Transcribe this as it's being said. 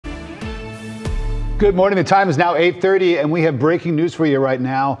Good morning. The time is now 8:30 and we have breaking news for you right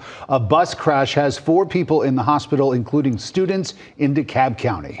now. A bus crash has 4 people in the hospital, including students in DeKalb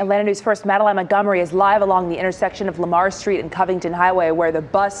County. Atlanta News First Madeline Montgomery is live along the intersection of Lamar Street and Covington Highway, where the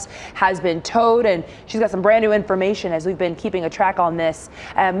bus has been towed, and she's got some brand new information as we've been keeping a track on this.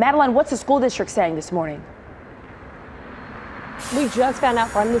 Madeline, what's the school district saying this morning? We just found out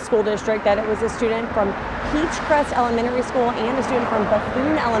from the school district that it was a student from Peachcrest Elementary School and a student from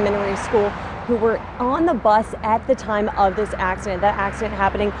Bethune Elementary School who were on the bus at the time of this accident. That accident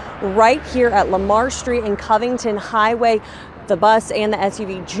happening right here at Lamar Street and Covington Highway. The bus and the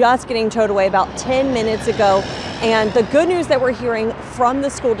SUV just getting towed away about 10 minutes ago. And the good news that we're hearing from the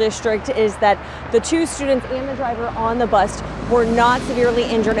school district is that the 2 students and the driver on the bus were not severely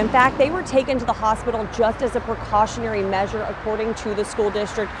injured. In fact, they were taken to the hospital just as a precautionary measure, according to the school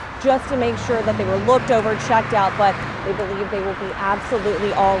district, just to make sure that they were looked over, checked out, but they believe they will be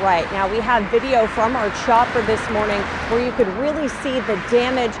absolutely all right. Now, we have video from our chopper this morning where you could really see the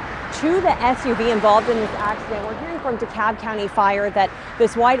damage to the SUV involved in this accident. We're hearing from DeKalb County Fire that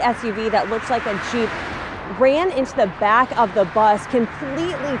this white SUV that looks like a Jeep ran into the back of the bus,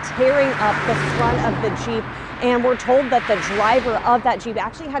 completely tearing up the front of the Jeep. And we're told that the driver of that Jeep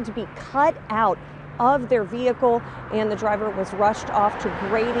actually had to be cut out of their vehicle, and the driver was rushed off to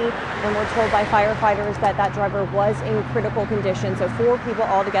Grady. And we're told by firefighters that that driver was in critical condition. So 4 people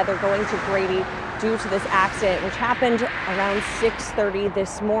altogether going to Grady due to this accident, which happened around 6:30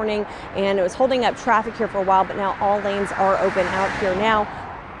 this morning, and it was holding up traffic here for a while, but now all lanes are open out here now.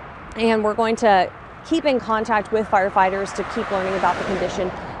 And we're going to keep in contact with firefighters to keep learning about the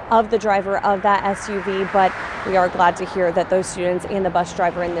condition of the driver of that SUV, but we are glad to hear that those students and the bus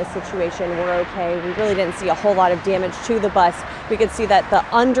driver in this situation were okay. We really didn't see a whole lot of damage to the bus. We could see that the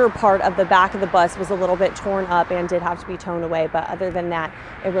under part of the back of the bus was a little bit torn up and did have to be towed away, but other than that,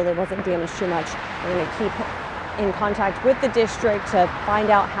 it really wasn't damaged too much. We're going to keep in contact with the district to find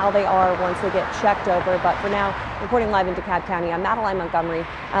out how they are once they get checked over, but for now, reporting live in DeKalb County, I'm Madeline Montgomery,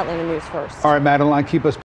 Atlanta News First. All right, Madeline, keep us